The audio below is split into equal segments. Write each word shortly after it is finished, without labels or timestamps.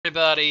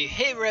Everybody,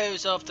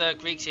 heroes of the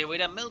Greeks here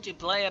with a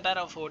multiplayer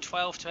battle for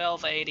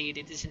 12-12-80.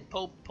 It is in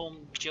Pope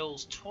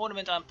Joel's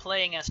tournament. I'm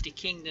playing as the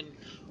Kingdom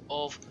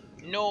of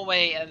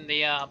Norway and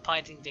they are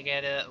fighting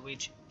together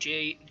with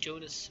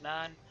Jonas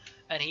Man,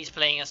 and he's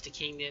playing as the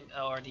Kingdom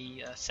or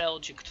the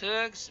Seljuk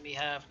Turks. We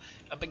have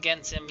up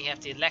against him we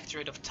have the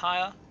Electorate of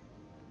Tyre,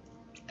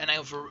 and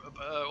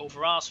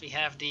over us we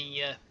have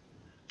the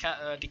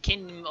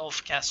Kingdom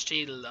of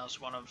Castile as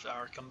one of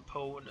our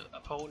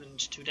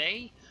opponents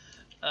today.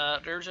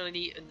 There's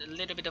already a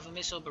little bit of a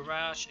missile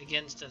barrage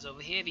against us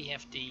over here. We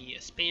have the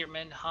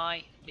spearmen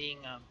high being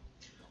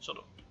sort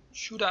of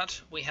shoot at.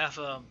 We have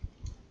a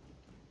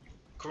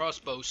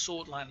crossbow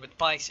sword line with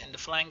pikes in the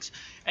flanks,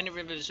 and in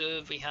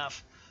reserve we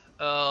have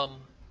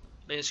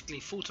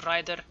basically foot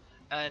rider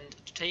and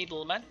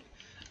tableman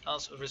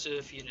as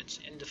reserve units.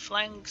 In the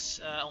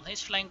flanks, on his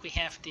flank we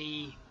have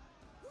the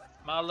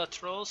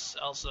Malatros,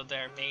 also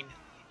their main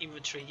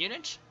infantry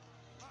unit.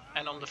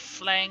 And on the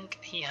flank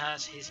he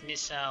has his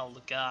missile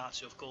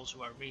guards, of course,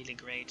 who are really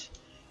great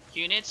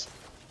units.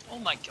 Oh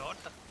my god,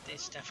 that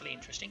is definitely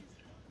interesting.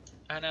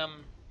 And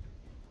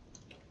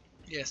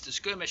yes, the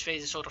skirmish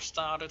phase is sort of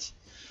started.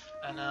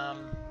 And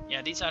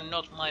yeah, these are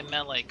not my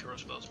melee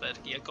crossbows, but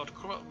I got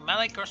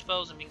melee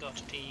crossbows and we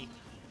got the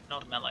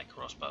not melee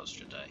crossbows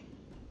today.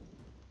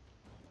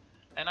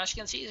 And as you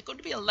can see, it's going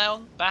to be a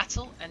long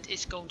battle and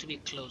it's going to be a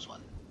close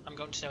one. I'm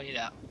going to tell you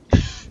that.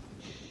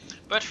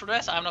 But for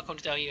that, I'm not going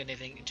to tell you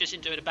anything. Just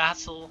enjoy the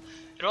battle.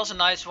 It was a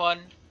nice one.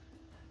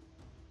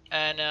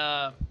 And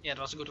yeah, it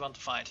was a good one to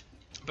fight.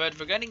 But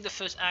we're getting the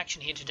first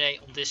action here today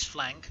on this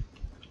flank.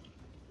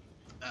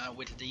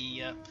 With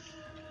the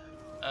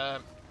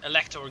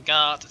Elector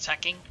Guard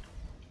attacking.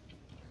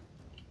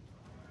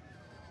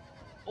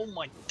 Oh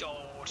my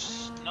god.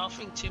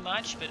 Nothing too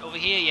much. But over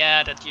here,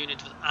 yeah, that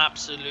unit was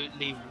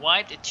absolutely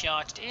wiped. It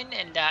charged in.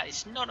 And that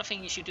is not a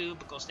thing you should do.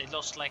 Because they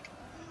lost like,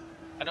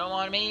 I don't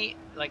want me,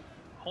 like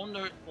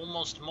 100,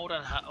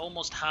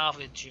 almost half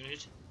its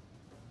unit,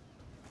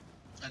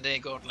 and they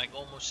got like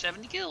almost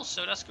 70 kills,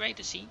 so that's great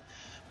to see.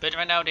 But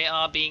right now they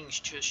are being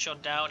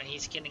shot down and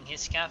he's killing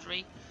his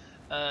cavalry.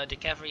 The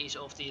cavalry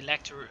of the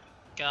Elector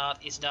Guard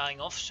is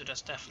dying off, so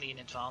that's definitely an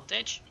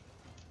advantage.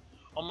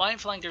 On my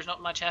flank there's not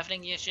much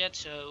happening yet,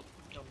 so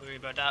don't worry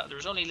about that.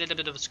 There's only a little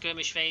bit of a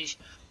skirmish phase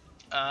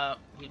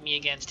with me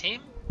against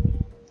him,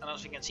 and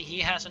as you can see he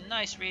has a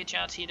nice reach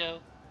out here though,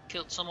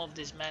 killed some of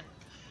these men.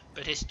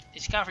 But his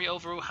cavalry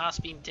overall has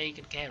been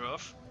taken care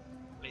of,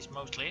 at least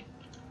mostly.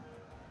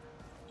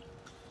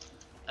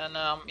 And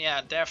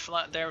yeah, their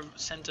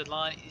center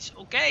line is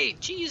okay.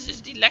 Jesus,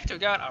 the Elector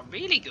Guard are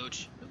really good.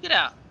 Look at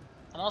that.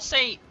 And I'll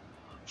say,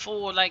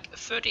 for like a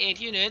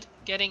 38 unit,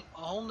 getting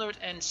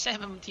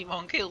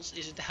 171 kills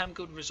is a damn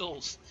good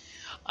result.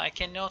 I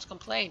cannot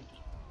complain.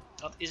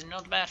 That is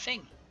not a bad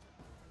thing.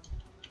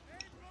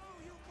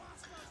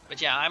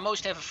 But yeah, I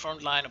most have a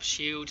front line of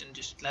shield and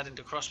just letting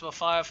the crossbow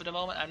fire for the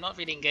moment. I'm not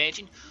really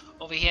engaging.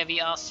 Over here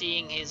we are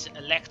seeing his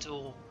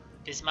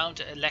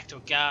dismounted Elector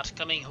Guard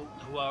coming,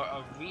 who are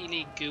a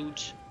really good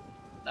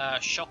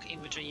shock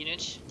infantry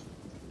unit.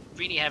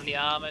 Really heavily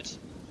armored,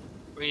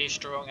 really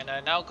strong, and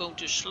are now going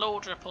to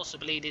slaughter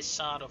possibly this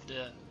side of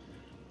the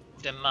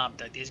map.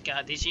 That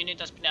this unit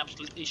has been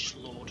absolutely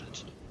slaughtered.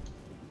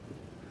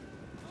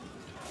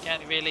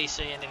 Can't really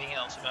say anything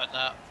else about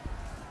that.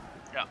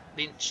 Yeah,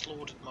 been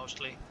slaughtered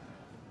mostly.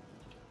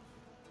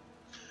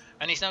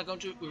 And he's now going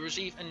to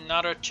receive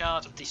another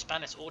charge of the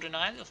Spanish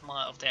Ordnance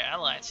of their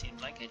allies,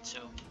 seems like it. So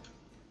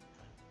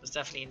that's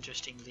definitely an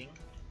interesting thing.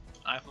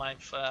 I have my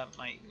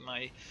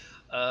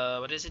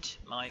what is it?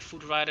 My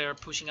foot rider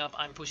pushing up.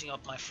 I'm pushing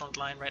up my front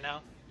line right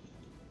now.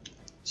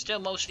 Still,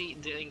 mostly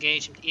the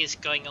engagement is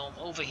going on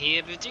over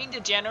here between the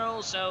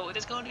generals, so it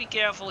is going to be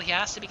careful. He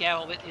has to be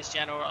careful with his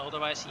general,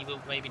 otherwise he will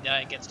maybe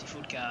die against the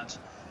foot guards.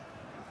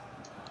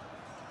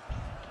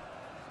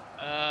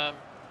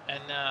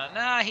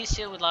 Nah, he's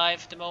still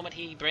alive the moment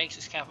he breaks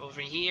his cap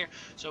over here.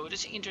 So it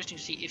is interesting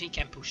to see if he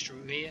can push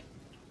through here.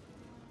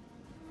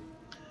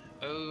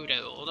 Oh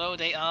no, although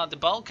the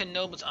Balkan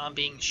nobles are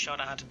being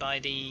shot at by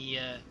the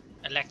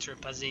Elector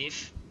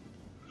Passive.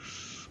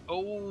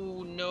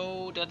 Oh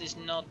no, that is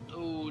not,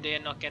 oh, they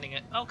are not getting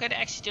it. Okay, they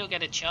actually still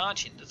get a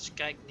charge in. That's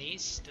quite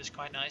nice. That's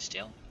quite nice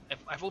still.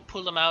 I would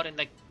pull them out and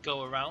like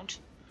go around,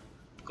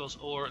 because,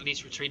 or at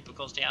least retreat,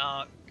 because they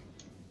are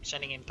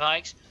sending in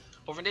pikes.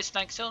 Over this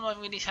flank still not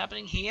really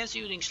happening. He is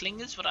using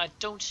slingers, but I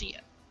don't see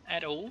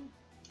at all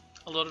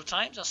a lot of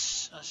times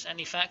as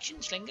any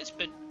faction slingers,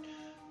 but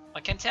I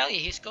can tell you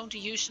he's going to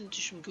use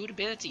some good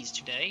abilities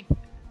today.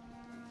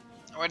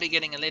 Already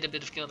getting a little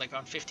bit of kills, like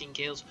around 15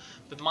 kills,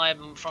 but my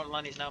front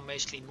line is now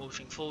mostly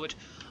moving forward.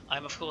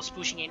 I'm of course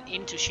pushing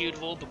into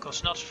shield wall,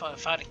 because not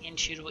fighting in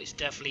shield wall is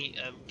definitely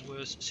a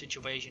worse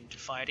situation to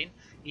fight in.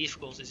 He of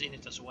course is in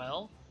it as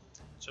well,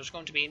 so it's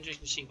going to be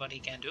interesting to see what he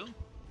can do.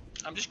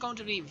 I'm just going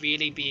to be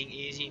really being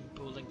easy and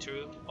pulling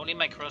through. Only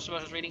my crossbow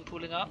is really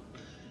pulling up.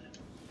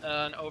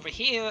 And over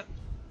here,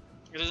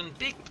 there's a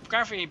big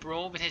cavalry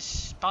brawl with his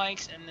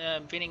spikes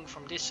and winning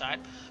from this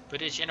side.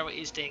 But his general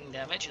is taking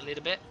damage a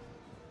little bit.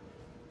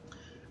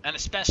 And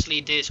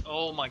especially this,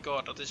 oh my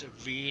god, that is a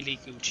really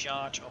good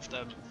charge of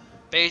them.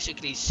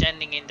 Basically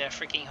sending in their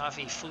freaking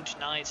heavy foot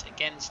knights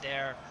against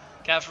their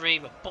cavalry,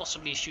 but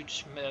possibly should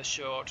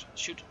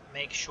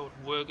make short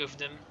work of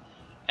them.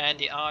 And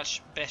the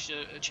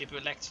Archbishop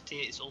Electricity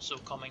is also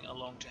coming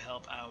along to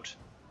help out.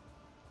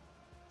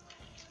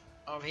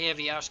 Over here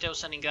we are still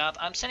sending guard.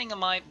 I'm sending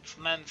my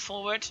men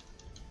forward.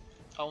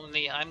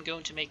 Only I'm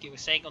going to make a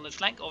mistake on the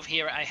flank. Over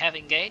here I have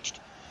engaged.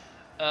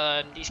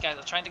 These guys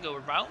are trying to go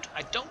around.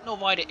 I don't know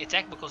why they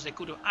attack, because they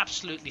could have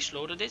absolutely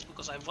slaughtered this,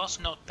 because I was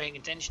not paying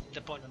attention to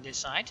the point on this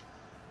side.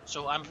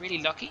 So I'm really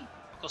lucky,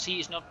 because he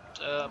is not,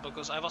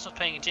 because I was not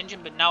paying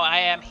attention, but now I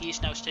am. He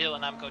is now still,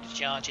 and I'm going to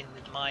charge in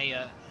with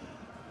my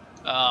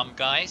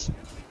guys.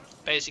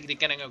 Basically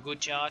getting a good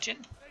charge in.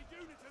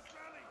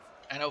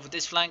 And over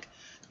this flank,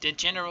 the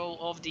general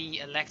of the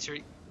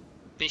Electric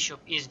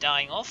Bishop is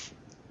dying off.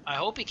 I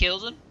hope he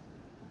kills him.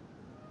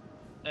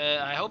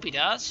 I hope he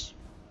does.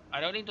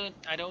 I only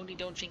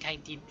don't think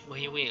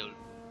he will.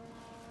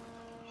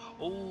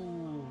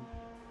 Oh,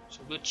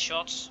 some good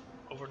shots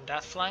over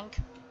that flank.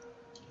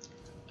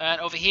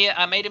 And over here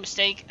I made a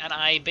mistake, and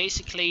I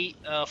basically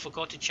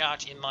forgot to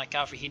charge in my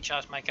cavalry. He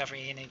charged my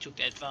cavalry and he took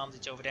the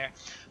advantage over there.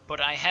 But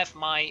I have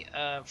my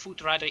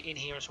foot rider in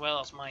here as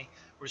well as my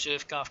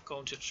reserve cav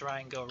going to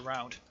try and go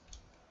around.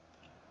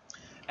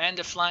 And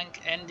the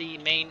flank and the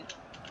main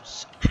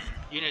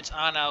units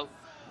are now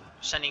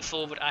sending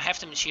forward. I have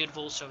them in shield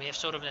wall, so we have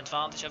sort of an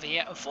advantage over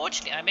here.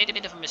 Unfortunately, I made a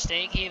bit of a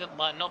mistake here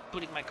by not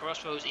putting my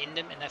crossbows in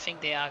them, and I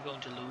think they are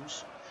going to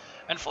lose.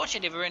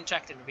 Unfortunately, they were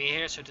intact in the rear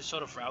here, so they're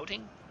sort of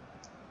routing.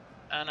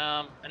 And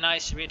a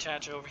nice rear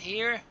charge over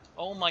here.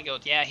 Oh my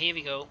god, yeah, here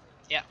we go.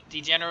 Yeah,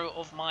 the general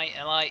of my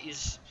ally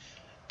is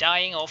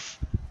dying off.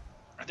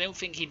 I don't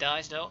think he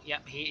dies though. Yeah,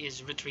 he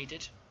is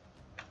retreated.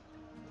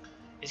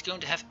 Is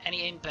going to have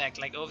any impact.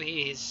 Like over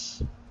here,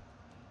 his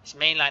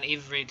mainline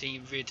is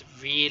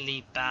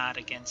really bad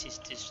against his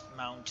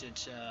dismounted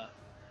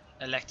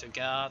electric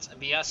guards, and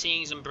we are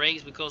seeing some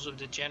breaks because of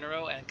the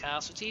general and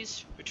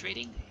casualties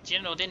retreating.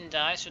 General didn't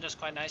die, so that's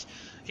quite nice.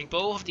 I think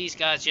both of these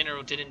guys,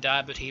 general didn't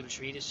die, but he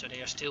retreated, so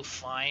they are still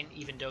fine,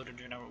 even though the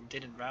general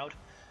didn't rout.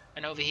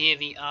 And over here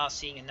we are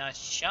seeing a nice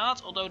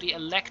shot, although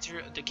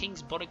the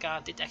king's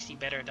bodyguard did actually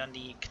better than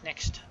the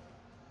next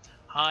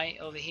high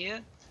over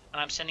here.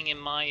 And I'm sending in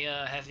my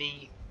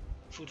heavy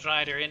foot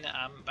rider in.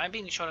 I'm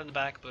being shot in the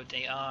back, but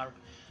they are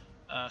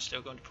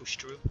still going to push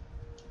through.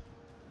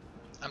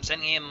 I'm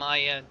sending in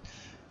my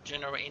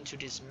general into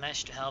this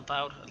mesh to help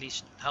out, at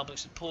least helping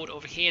support.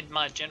 Over here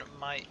my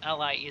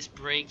ally is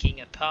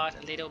breaking apart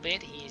a little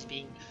bit.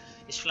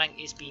 His flank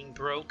is being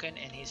broken,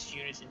 and his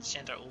units in the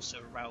center are also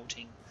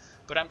routing.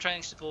 But I'm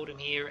trying to support him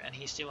here, and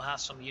he still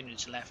has some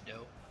units left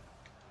though.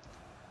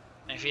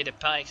 And here the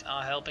pikes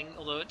are helping,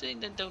 although they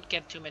don't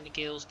get too many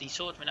kills. The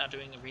swordsmen are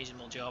doing a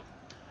reasonable job.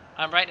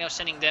 I'm right now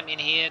sending them in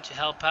here to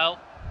help out.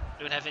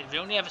 We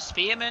only have a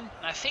spearman.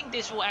 I think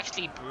this will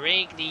actually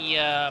break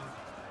the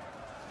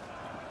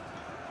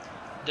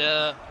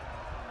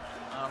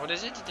what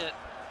is it?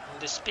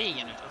 The spear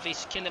unit. Or at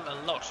least kill him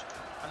a lot.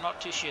 I'm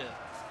not too sure.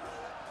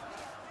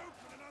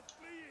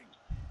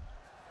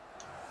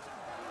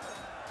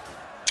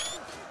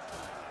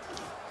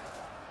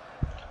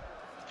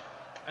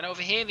 And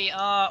over here we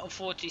are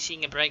unfortunately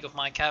seeing a break of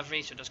my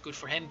cavalry, so that's good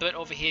for him. But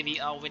over here we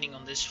are winning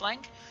on this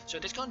flank, so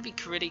that's going to be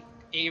pretty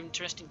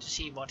interesting to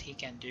see what he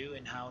can do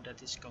and how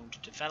that is going to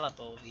develop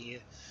over here.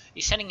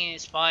 He's sending in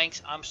his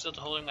pikes. I'm still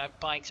holding my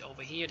pikes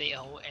over here. They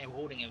are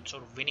holding and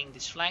sort of winning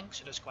this flank,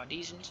 so that's quite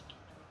decent.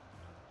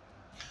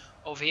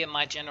 Over here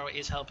my general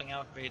is helping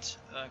out with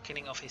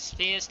killing off his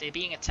spears. They're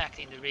being attacked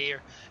in the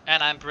rear,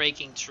 and I'm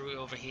breaking through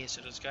over here,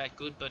 so that's quite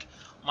good. But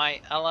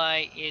my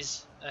ally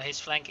is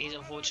his flank is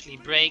unfortunately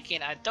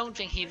breaking. I don't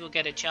think he will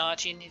get a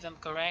charge in, if I'm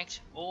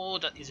correct. Oh,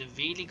 that is a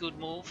really good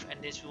move,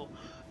 and this will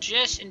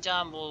just in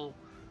time will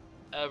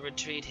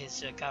retreat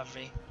his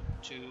cavalry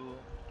to.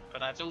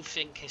 But I don't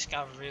think his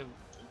cavalry will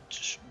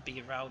just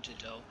be routed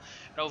though.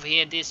 And over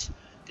here this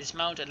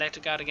mounted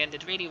electric guard again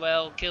did really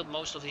well, killed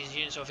most of these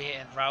units over here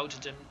and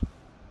routed them.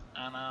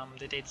 And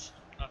they did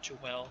not too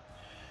well.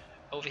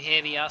 Over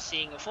here we are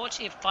seeing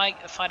unfortunately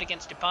a fight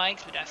against the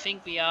pikes, but I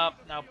think we are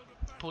now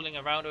pulling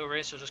around over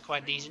here, so that's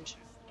quite decent.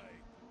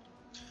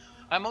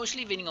 I'm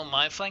mostly winning on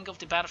my flank of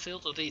the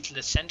battlefield, or the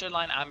center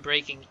line. I'm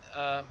breaking,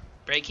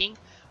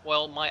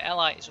 while my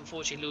ally is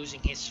unfortunately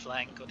losing his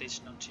flank, or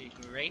it's not too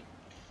great.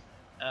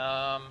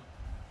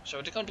 So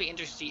it's going to be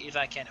interesting if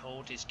I can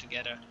hold this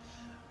together.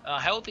 I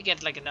hope he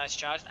gets like a nice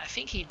charge. I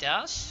think he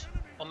does,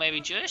 or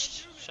maybe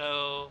just.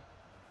 So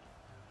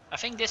I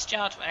think this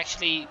charge will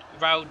actually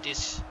rout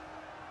this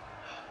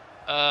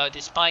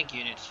pike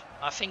unit.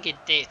 I think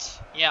it did,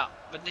 yeah.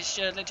 But this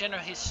the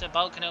general, his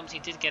Balkanomes, he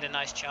did get a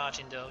nice charge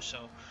in though,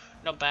 so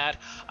not bad.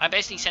 I'm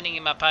basically sending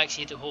in my pikes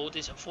here to hold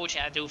this.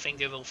 Unfortunately, I do think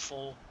they will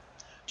fall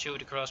to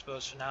the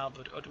crossbows for now,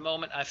 but at the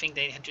moment I think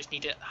they just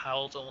need to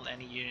hold on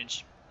any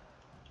units.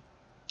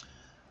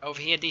 Over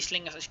here, these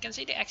slingers, as you can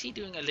see, they're actually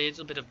doing a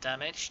little bit of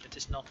damage. That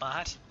is not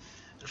bad.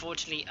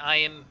 Unfortunately, I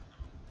am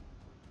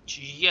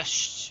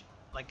just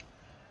like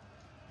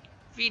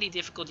really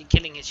difficulty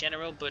killing his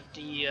general, but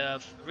the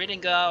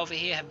Ridinga over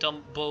here have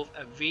done both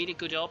a really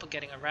good job of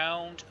getting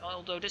around.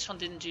 Although this one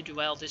didn't do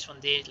well, this one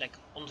did like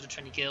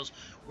 120 kills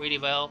really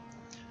well.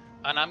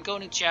 And I'm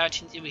going to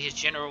charge into his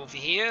general over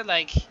here.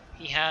 Like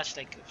he has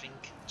like I think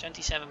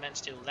 27 men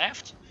still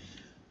left.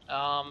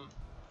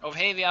 Over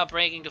here we are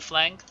breaking the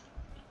flank.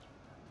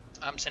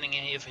 I'm sending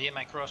in over here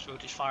my crossbow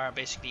to fire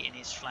basically in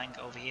his flank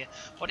over here.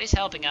 What is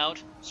helping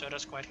out, so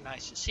that's quite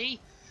nice to see.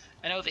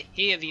 And over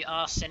here we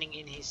are sending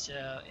in his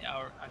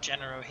our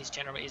general. His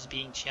general is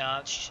being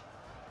charged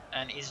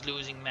and is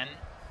losing men.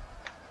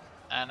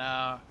 And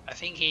I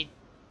think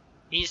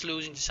he's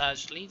losing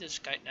decisively. That's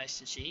quite nice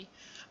to see.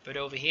 But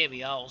over here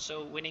we are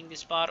also winning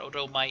this part.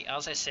 Although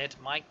as I said,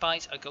 my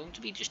pikes are going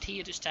to be just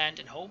here to stand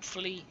and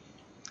hopefully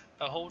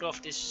hold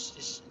off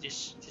this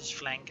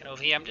flank. And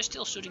over here I'm just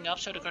still shooting up,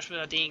 so the crossbows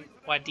are doing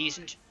quite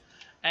decent.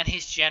 And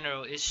his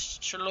general is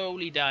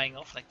slowly dying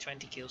off, like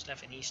 20 kills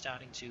left, and he's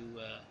starting to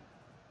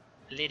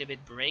a little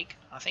bit break,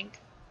 I think.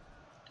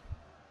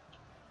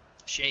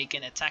 Shake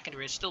and attack, and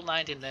there is still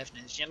 19 left,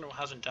 and his general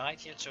hasn't died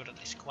yet, so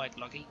that is quite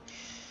lucky.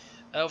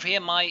 Over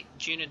here my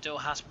unit though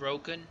has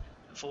broken,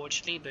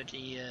 unfortunately, but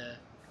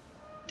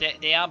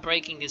they are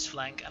breaking this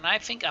flank, and I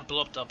think I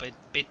blocked up a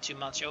bit too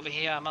much over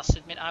here. I must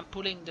admit I'm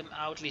pulling them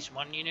out at least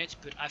one unit,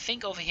 but I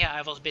think over here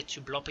I was a bit too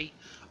bloppy.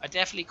 I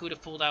definitely could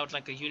have pulled out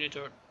like a unit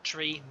or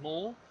 3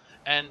 more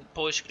and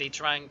basically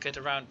try and get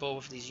around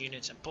both of these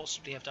units and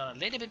possibly have done a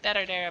little bit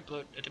better there,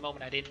 but at the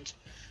moment I didn't.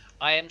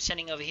 I am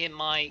sending over here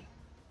my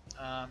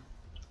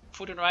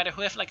foot and rider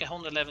who have like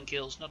 111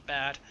 kills, not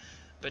bad.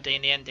 But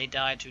in the end they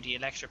died to the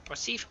electric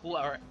perceive, who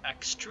are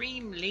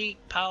extremely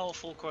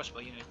powerful crossbow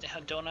units. They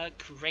have done a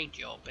great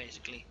job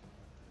basically.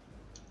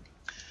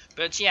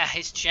 But yeah,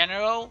 his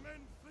general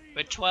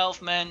with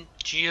 12 men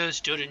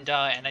just didn't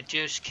die, and I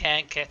just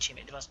can't catch him.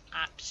 It was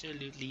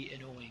absolutely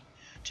annoying,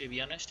 to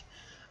be honest.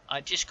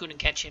 I just couldn't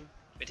catch him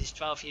with his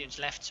 12 units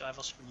left, so I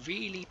was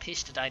really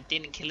pissed that I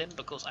didn't kill him,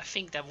 because I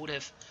think that would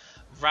have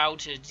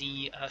routed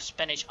the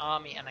Spanish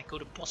army and I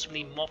could have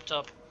possibly mopped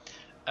up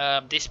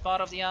this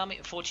part of the army.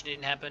 Unfortunately it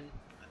didn't happen,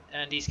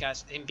 and these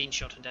guys him being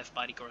shot to death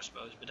by the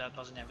crossbows, but that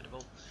was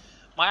inevitable.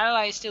 My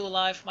ally is still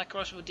alive, my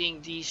crossbow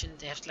being decent,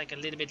 they have like a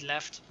little bit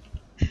left.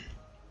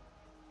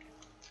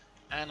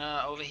 And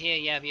over here,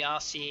 yeah, we are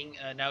seeing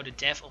now the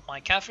death of my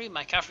cavalry.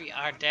 My cavalry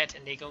are dead,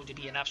 and they're going to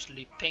be an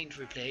absolute pain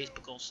to replace,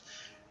 because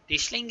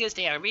these slingers,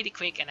 they are really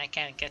quick and I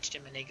can't catch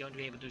them, and they're going to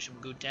be able to do some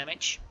good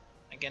damage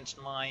against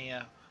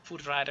my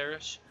foot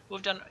riders, who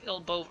have done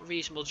both a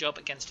reasonable job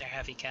against their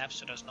heavy caps,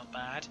 so that's not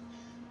bad.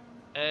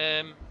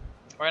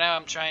 Right now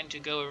I'm trying to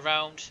go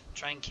around,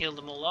 try and kill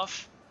them all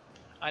off.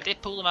 I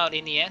did pull them out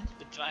in the end,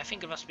 but I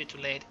think it was a bit too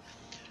late.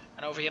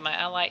 And over here my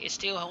ally is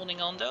still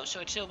holding on though, so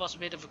it still was a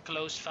bit of a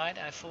close fight.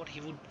 I thought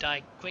he would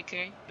die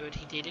quicker, but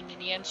he didn't in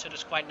the end, so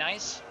that's quite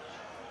nice.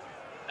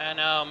 And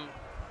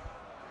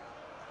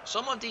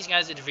some of these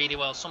guys did really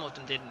well, some of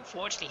them didn't.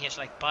 Fortunately he has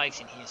like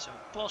pikes in here, so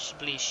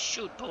possibly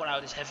should pull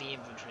out his heavy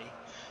infantry,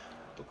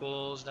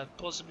 because that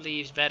possibly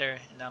is better.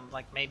 And I'm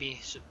like, maybe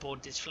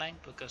support this flank,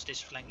 because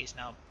this flank is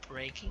now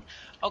breaking.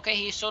 Okay,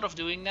 he's sort of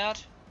doing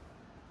that,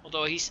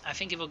 although I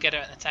think he will get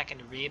an attack in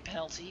the rear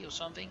penalty or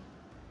something.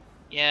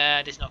 Yeah,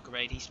 it is not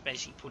great. He's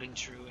basically pulling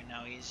through, and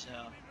now he's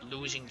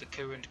losing the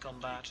current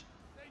combat.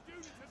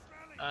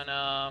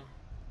 And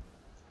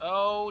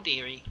oh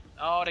dearie,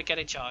 oh, they're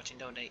getting charging,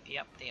 don't they?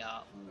 Yep, they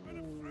are.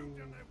 Ooh,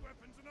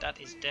 that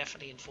is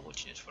definitely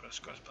unfortunate for those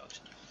crossbows,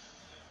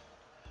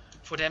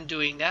 for them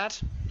doing that.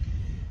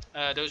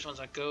 Those ones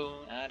are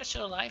going. They're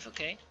still alive.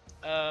 Okay.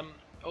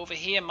 Over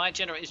here my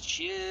general is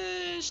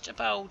just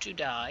about to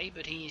die,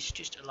 but he's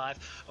just alive.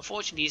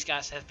 Unfortunately these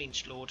guys have been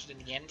slaughtered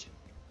in the end.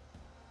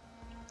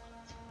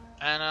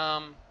 And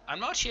I'm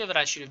not sure what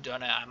I should have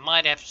done. I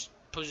might have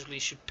possibly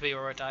should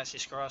prioritize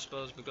his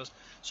crossbows, because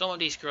some of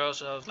these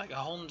crossbows have like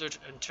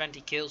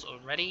 120 kills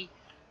already,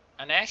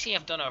 and they actually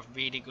have done a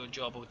really good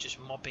job of just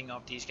mopping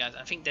up these guys.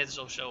 I think that is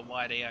also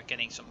why they are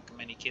getting so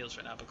many kills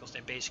right now, because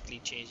they're basically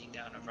chasing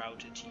down a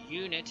routed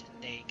unit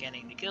and they're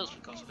getting the kills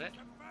because of it.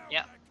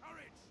 Yeah,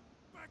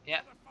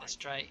 yeah, that's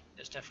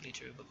definitely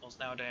true, because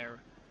now they're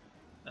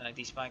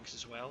these bikes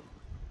as well.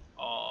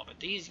 Oh, but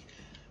these,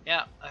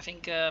 yeah, I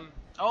think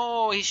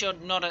oh, he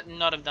should not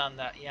have done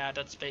that. Yeah,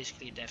 that's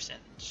basically a death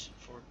sentence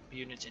for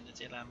units in the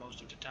Attila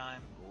most of the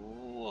time.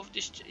 Ooh,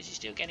 is he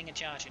still getting a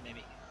charge in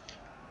maybe?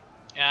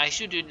 Yeah, I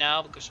should do it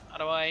now, because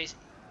otherwise,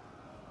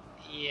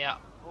 yeah.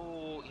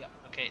 Oh, yeah.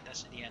 Okay,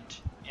 that's the end.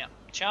 Yeah,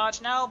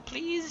 charge now,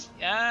 please.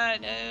 Yeah,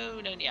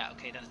 no, yeah.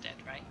 Okay, that's dead,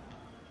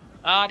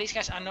 right? These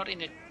guys are not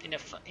in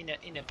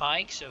a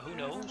pike, so who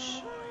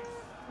knows?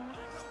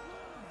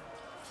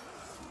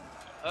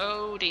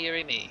 Oh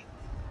dearie me.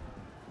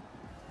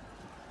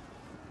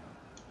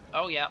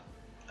 Oh yeah.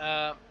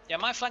 Yeah,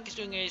 my flank is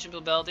doing a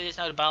reasonable well. This is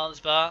now the balance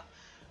bar.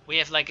 We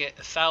have like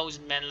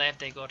 1,000 men left.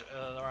 They got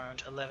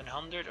around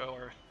 1,100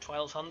 or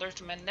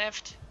 1,200 men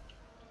left.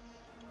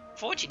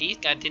 Fortunately, these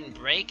guys didn't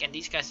break, and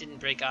these guys didn't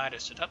break either.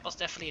 So that was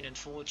definitely an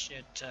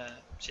unfortunate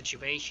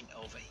situation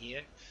over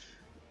here.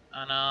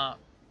 And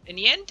in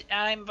the end,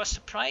 I was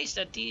surprised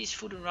that these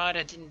foot and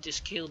rider didn't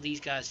just kill these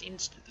guys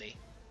instantly.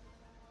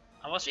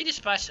 I was really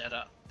surprised at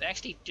that. They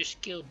actually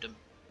just killed them.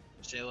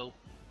 So,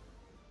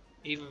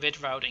 even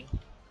with routing.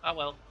 Oh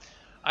well.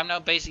 I'm now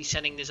basically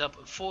setting this up.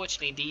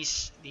 Unfortunately,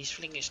 these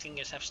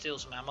slingers have still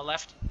some ammo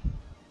left.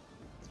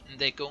 And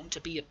they're going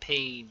to be a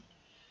pain.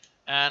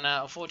 And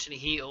unfortunately,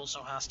 he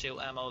also has still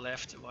ammo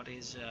left, what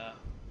is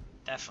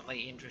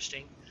definitely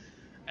interesting.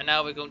 And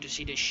now we're going to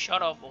see the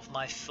shut off of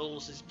my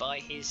forces by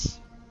his...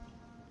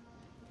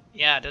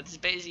 Yeah, that is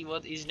basically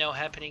what is now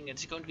happening.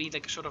 It's going to be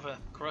like sort of a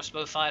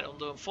crossbow fight,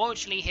 although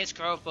unfortunately his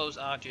crossbows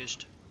are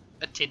just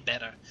a tit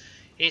better.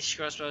 His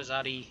crossbows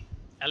are the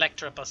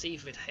Electra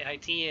passive with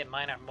IT, and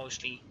mine are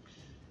mostly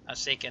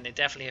sick, and they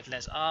definitely have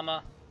less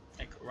armor,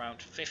 like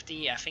around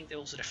 50. I think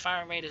also the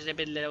fire rate is a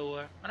bit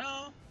lower.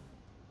 Oh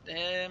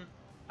no,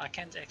 I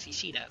can't actually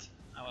see that.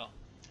 Oh well.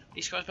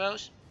 These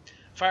crossbows,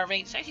 fire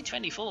rate is actually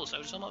 24,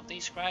 so some of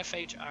these scribe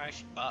fates are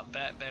actually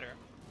better.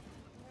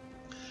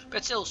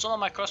 But still, some of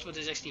my crossbows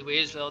is actually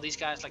weird as well. These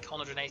guys like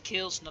 108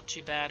 kills, not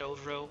too bad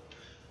overall.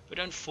 But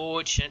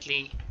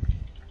unfortunately,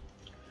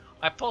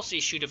 I possibly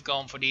should have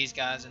gone for these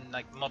guys and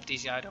like mob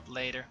these guys up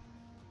later.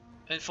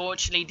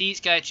 Unfortunately,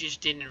 these guys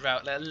just didn't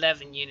route. Like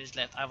 11 units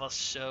left. I was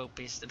so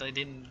pissed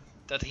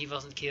that he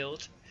wasn't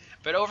killed.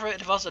 But overall,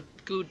 it was a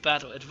good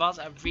battle. It was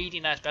a really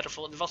nice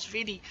battlefield. It was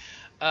really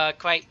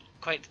quite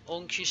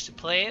unctuous to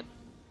play it,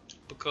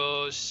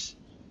 because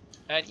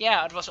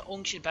yeah, it was an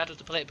unctuous battle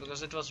to play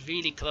because it was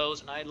really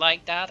close, and I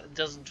liked that.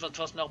 It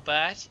was not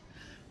bad,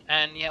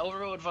 and yeah,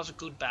 overall it was a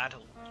good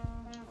battle.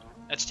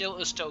 It still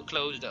is still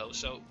close though,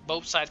 so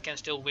both sides can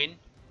still win.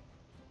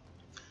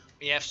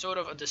 We have sort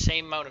of the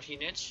same amount of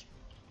units.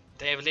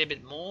 They have a little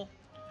bit more.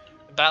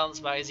 Balance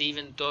wise,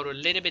 even though a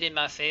little bit in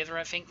my favor,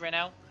 I think right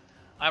now.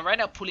 I'm right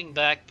now pulling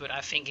back, but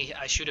I think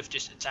I should have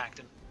just attacked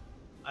them.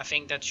 I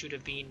think that should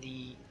have been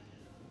the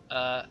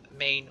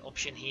main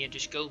option here.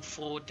 Just go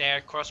forward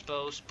there,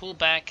 crossbows, pull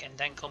back, and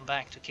then come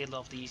back to kill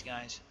off these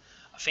guys.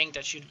 I think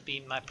that should be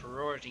my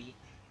priority.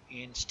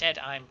 Instead,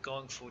 I'm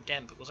going for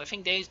them because I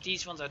think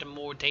these ones are the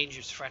more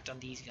dangerous threat than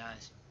these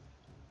guys.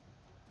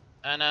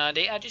 And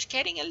they are just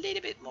getting a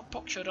little bit more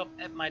pockshot up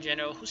at my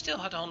general, who still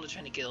had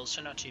 120 kills,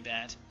 so not too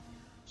bad.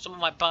 Some of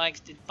my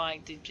bike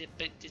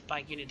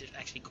unit did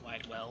actually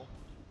quite well.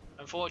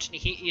 Unfortunately,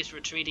 he is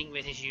retreating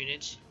with his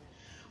units,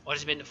 what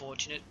has been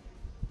unfortunate.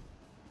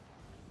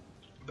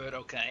 But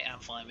okay, I'm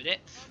fine with it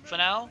for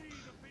now.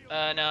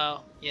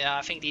 Now, yeah,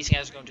 I think these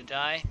guys are going to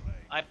die.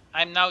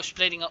 I'm now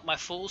splitting up my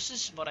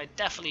forces, what I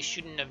definitely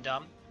shouldn't have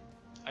done.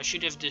 I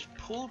should have just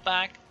pulled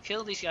back,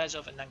 killed these guys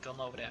off, and then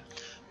come over there.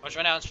 But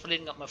right now I'm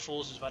splitting up my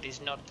forces, but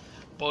it's not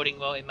boding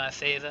well in my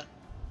favor.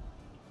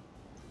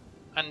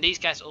 And these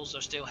guys also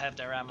still have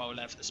their ammo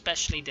left,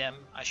 especially them.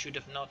 I should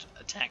have not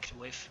attacked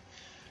with.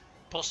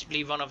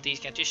 Possibly one of these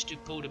guys just to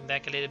pull them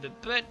back a little bit,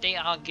 but they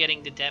are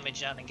getting the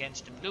damage done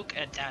against them. Look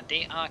at that,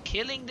 they are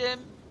killing them.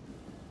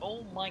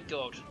 Oh my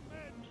god.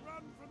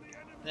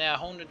 They are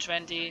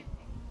 120.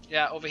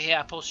 Yeah, over here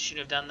I possibly should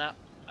have done that,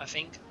 I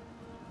think.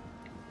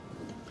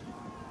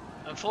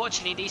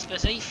 Unfortunately, these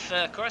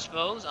passive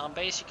crossbows are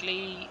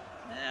basically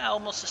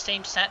almost the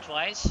same stat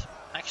wise.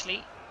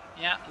 Actually,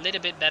 yeah, a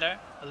little bit better,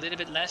 a little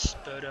bit less,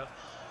 but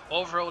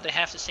overall they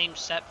have the same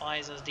stat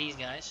wise as these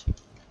guys.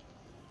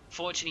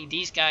 Fortunately,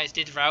 these guys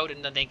did route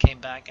and then they came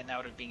back, and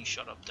now they're being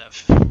shot up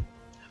tough.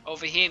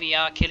 Over here we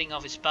are killing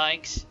off his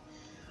spikes.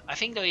 I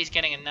think though he's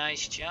getting a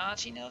nice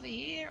charge in over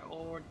here,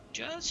 or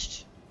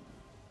just...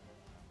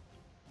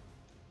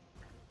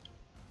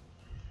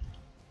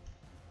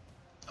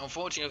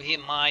 Unfortunately over here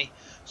my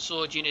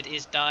sword unit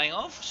is dying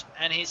off,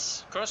 and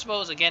his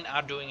crossbows again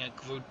are doing a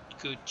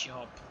good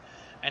job.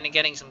 And they're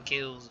getting some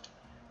kills.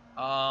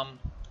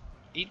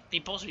 He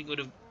possibly could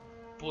have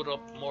put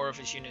up more of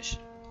his units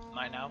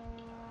right now.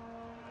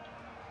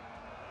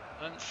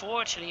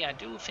 Unfortunately, I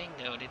do think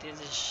though that it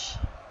is,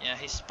 yeah,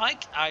 his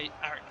spike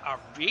are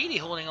really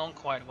holding on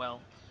quite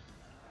well.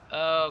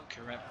 Oh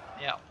crap,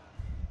 yeah.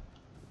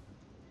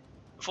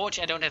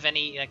 Unfortunately, I don't have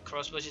any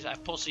crossbows. I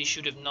possibly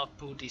should have not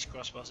pulled these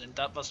crossbows, and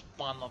that was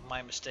one of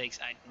my mistakes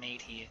I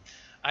made here.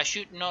 I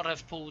should not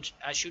have pulled.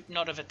 I should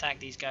not have attacked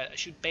these guys. I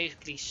should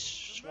basically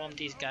swarm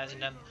these guys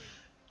and then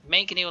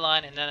make a new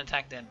line and then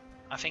attack them.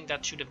 I think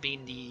that should have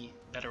been the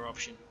better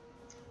option.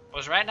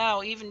 Because right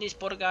now, even this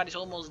bodyguard is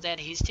almost dead,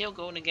 he's still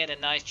going to get a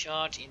nice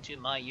charge into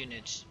my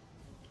units.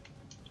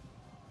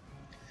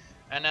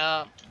 And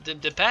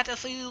the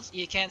battlefield,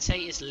 you can say,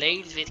 is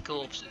laid with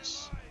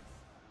corpses.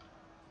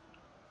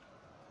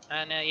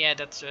 And yeah,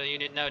 that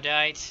unit now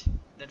died.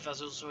 That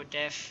was also a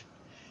death.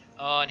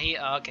 Oh, and here,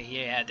 okay,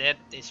 yeah, that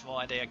is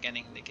why they are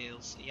getting the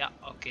kills. Yeah,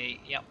 okay,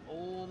 yeah.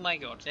 Oh my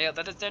god, yeah,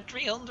 that is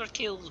 300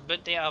 kills,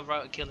 but they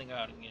are killing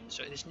out again.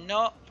 So it is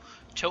not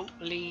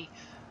totally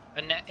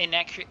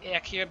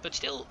inaccurate, but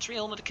still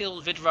 300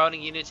 kills with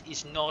routing units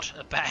is not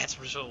a bad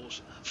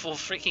result for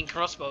freaking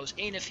crossbows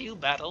in a field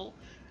battle.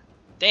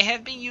 They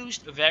have been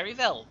used very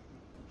well.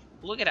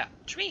 Look at that,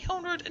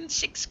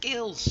 306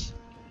 kills.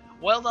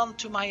 Well done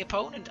to my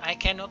opponent. I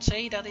cannot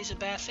say that is a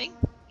bad thing.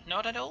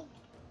 not at all.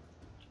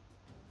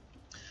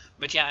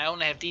 But yeah, I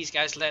only have these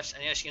guys left,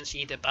 and as you can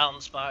see, the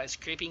balance bar is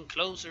creeping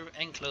closer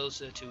and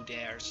closer to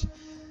theirs.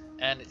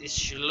 And it is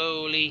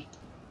slowly...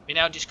 We're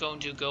now just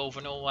going to go for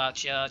an all-out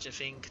charge, I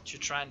think, to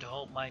try to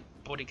hold my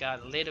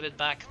bodyguard a little bit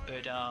back.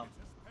 But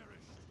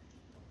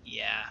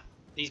yeah,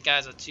 these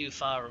guys are too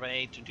far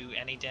away to do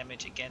any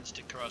damage against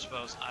the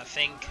crossbows. I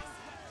think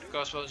the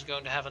crossbow is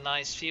going to have a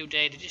nice field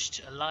day. They're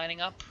just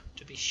lining up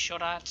to be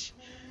shot at.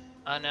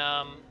 And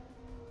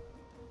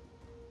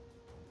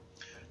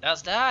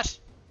that's that.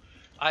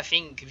 I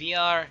think we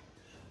are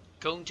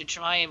going to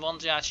try and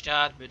one-charge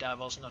that, but I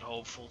was not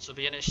hopeful, to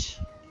be honest.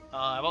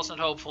 I was not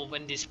hopeful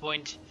when this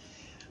point.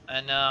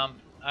 And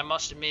I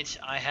must admit,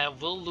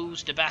 will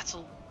lose the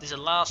battle. This is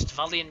a last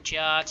valiant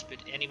charge, but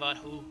anyone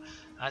who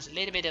has a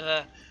little bit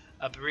of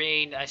a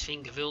brain, I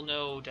think, will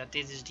know that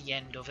this is the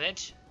end of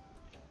it.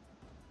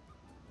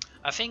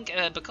 I think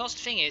because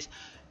the thing is,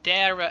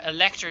 their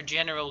Elector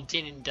General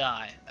didn't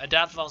die.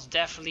 That was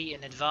definitely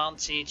an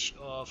advantage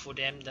for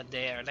them, that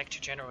their Elector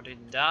General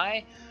didn't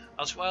die,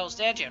 as well as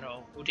their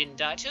General, who didn't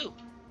die too.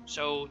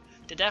 So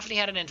they definitely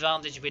had an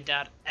advantage with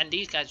that, and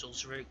these guys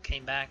also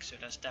came back, so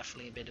that's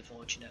definitely a bit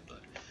unfortunate. But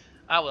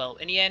well,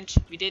 in the end,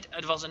 we did.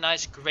 It was a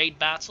nice, great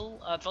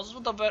battle. It was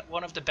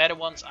one of the better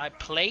ones I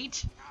played.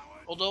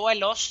 Although I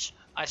lost,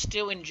 I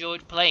still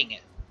enjoyed playing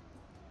it.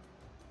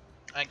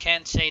 I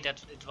can't say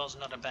that it was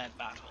not a bad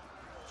battle.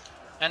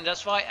 And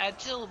that's why I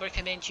still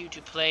recommend you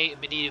to play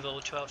Medieval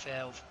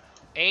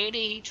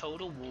 1280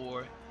 Total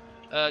War.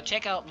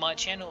 Check out my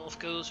channel, of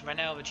course, right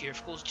now, what you're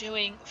of course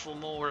doing, for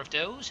more of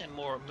those and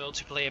more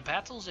multiplayer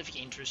battles if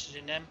you're interested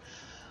in them.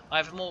 I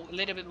have a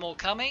little bit more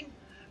coming.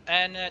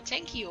 And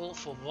thank you all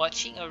for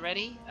watching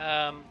already.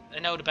 I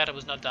know the battle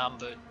was not done,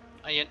 but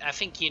I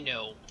think you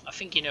know. I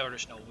think you know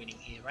there's no winning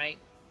here, right?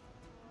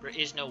 There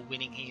is no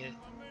winning here.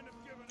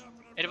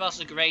 It was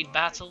a great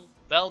battle.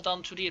 Well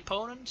done to the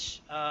opponents.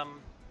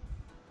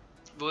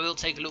 We will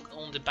take a look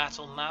on the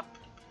battle map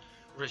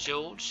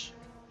results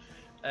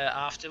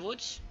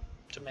afterwards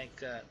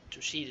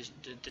to see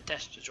the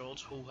test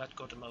results, who had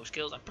got the most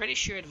kills. I'm pretty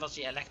sure it was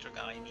the Elector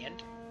guy in the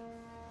end.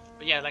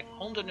 But yeah, like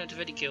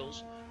 120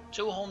 kills,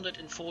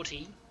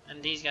 240,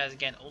 and these guys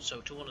again also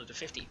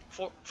 250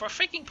 for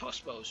freaking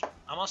crossbows.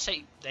 I must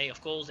say, they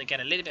of course they get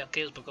a little bit of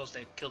kills because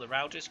they kill the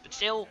routers, but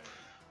still.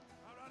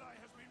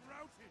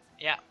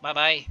 Yeah, bye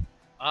bye.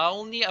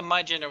 Only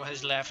my general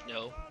has left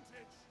though.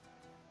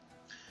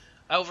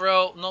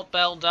 Overall, not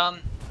well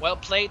done. Well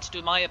played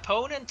to my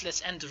opponent.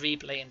 Let's end the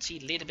replay and see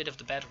a little bit of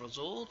the battle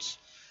results.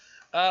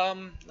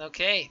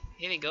 Okay,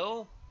 here we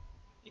go.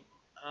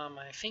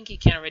 I think you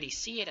can already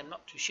see it, I'm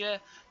not too sure,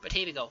 but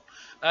here we go.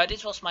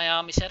 This was my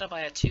army setup.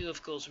 I had two,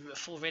 of course,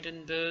 full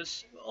ridden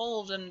birds. All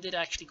of them did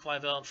actually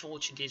quite well.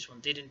 Unfortunately, this one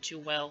didn't too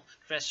well.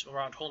 The rest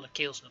around 100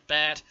 kills, not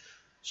bad.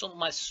 Some of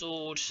my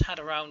swords had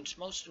around,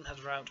 most of them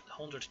had around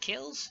 100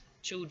 kills.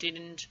 Two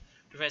didn't,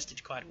 the rest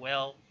did quite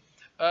well.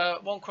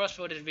 One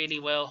crossbow did really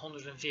well,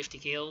 150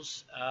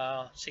 kills,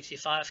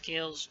 65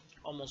 kills,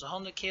 almost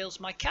 100 kills.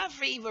 My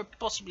cavalry were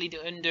possibly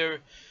the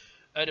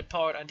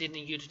part I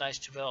didn't utilize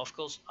too well. Of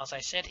course, as I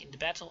said in the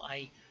battle,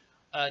 I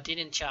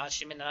didn't charge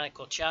them, and I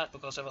got charged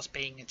because I was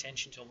paying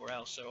attention to somewhere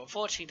else. So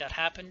unfortunately that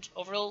happened.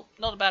 Overall,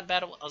 not a bad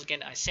battle. As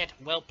again I said,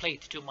 well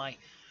played to my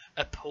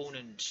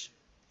opponent.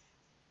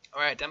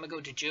 Alright, then we go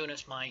to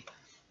Jonas, my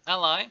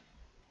ally,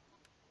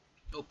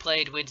 who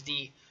played with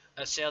the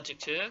Celtic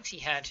Turks. He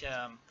had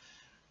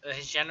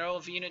his general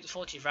of unit,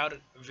 unfortunately,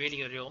 routed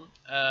really early on.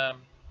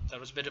 That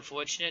was a bit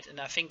unfortunate, and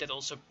I think that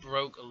also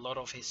broke a lot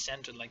of his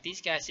center. Like,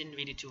 these guys didn't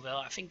really do well.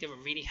 I think they were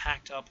really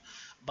hacked up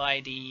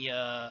by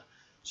the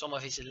some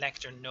of his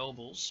Elector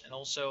nobles, and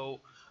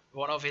also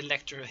one of his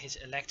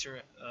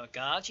Elector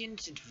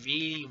guardians did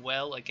really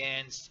well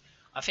against.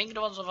 I think it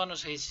was one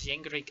of his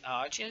Yengrik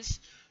archers,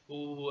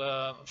 who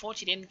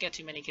unfortunately didn't get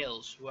too many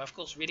kills. Who are of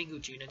course really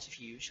good units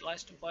if you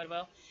utilize them quite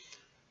well.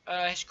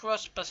 His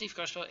passive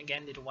crossbow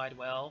again did quite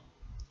well.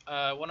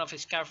 One of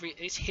his cavalry,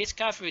 his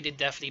cavalry did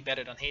definitely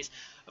better than his.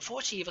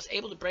 Unfortunately, he was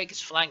able to break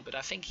his flank, but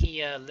I think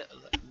he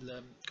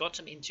got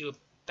him into a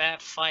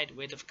bad fight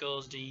with, of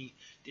course, the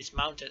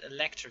dismounted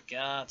Elector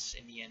guards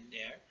in the end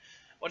there.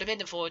 What a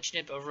bit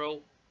unfortunate, but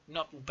overall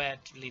not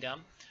badly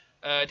done.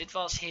 This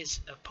was his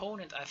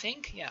opponent, I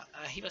think. Yeah,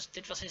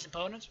 this was his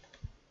opponent.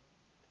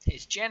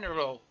 His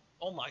general.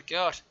 Oh my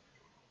god,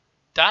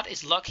 that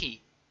is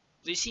lucky.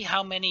 Do you see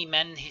how many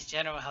men his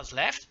general has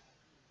left?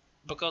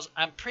 Because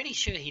I'm pretty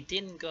sure he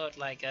didn't got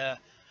like a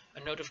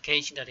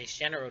notification that his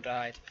general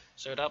died.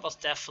 So that was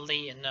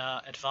definitely an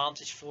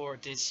advantage for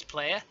this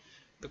player,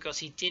 because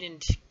he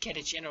didn't get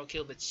a general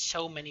kill with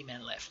so many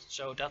men left.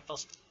 So that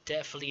was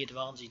definitely an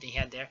advantage he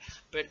had there.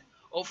 But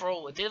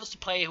overall, this was the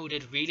player who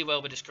did really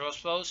well with his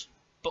crossbows,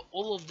 but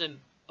all of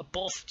them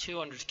above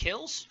 200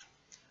 kills.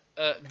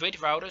 With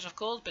routers, of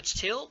course, but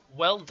still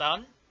well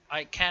done.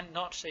 I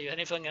cannot say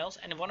anything else.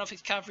 And one of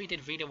his cavalry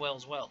did really well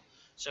as well.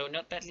 So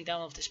not badly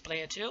done of this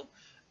player too.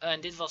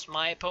 And this was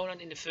my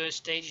opponent in the first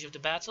stages of the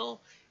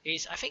battle.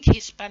 I think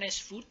his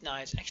Spanish foot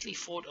knights actually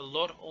fought a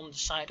lot on the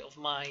side of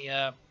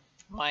my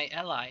my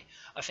ally.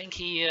 I think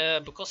he,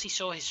 because he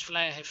saw his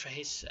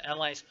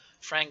allies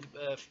flank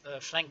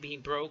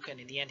being broken,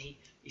 in the end he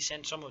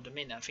sent some of them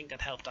in. I think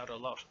that helped out a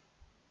lot.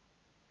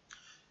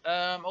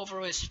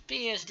 Overall his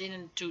spears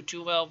didn't do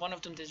too well. One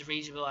of them did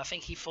reasonable. I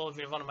think he fought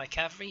with one of my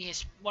cavalry.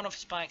 One of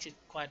his pikes did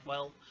quite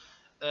well.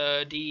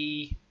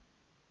 The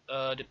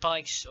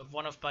pikes of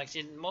one of the pikes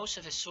didn't. Most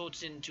of his swords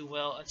didn't do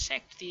well,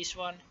 except this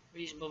one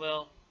reasonable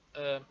well.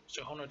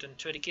 So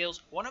 130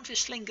 kills. One of his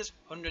slingers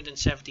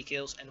 170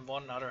 kills, and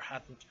one other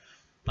had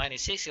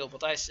 96 kills.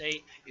 What I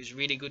say is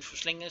really good for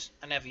slingers.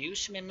 I never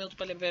used him in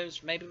multiplayer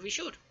builds. Maybe we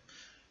should.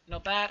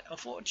 Not bad.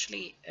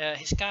 Unfortunately,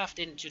 his calf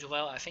didn't do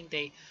well. I think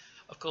they,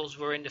 of course,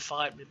 were in the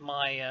fight with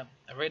my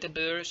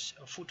ridderbeurs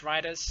or foot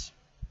riders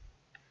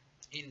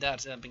in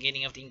that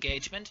beginning of the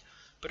engagement.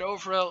 But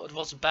overall, it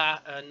was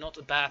not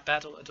a bad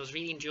battle. It was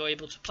really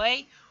enjoyable to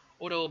play,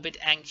 although a bit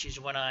anxious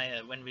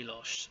when we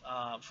lost.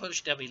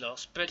 First that we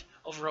lost, but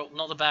overall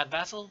not a bad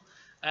battle.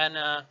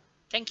 And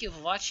thank you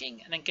for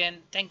watching. And again,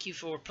 thank you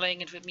for playing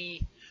it with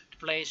me, the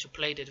players who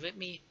played it with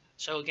me.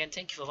 So again,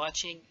 thank you for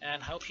watching,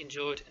 and I hope you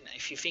enjoyed. And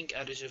if you think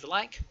I deserve a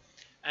like,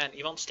 and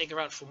you want to stick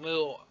around for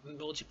more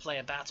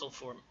multiplayer battle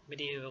for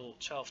Mediëval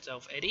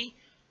 1212 AD,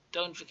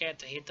 don't forget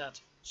to hit that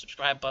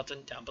subscribe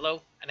button down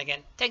below. And again,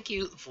 thank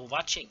you for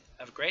watching.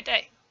 Have a great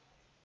day.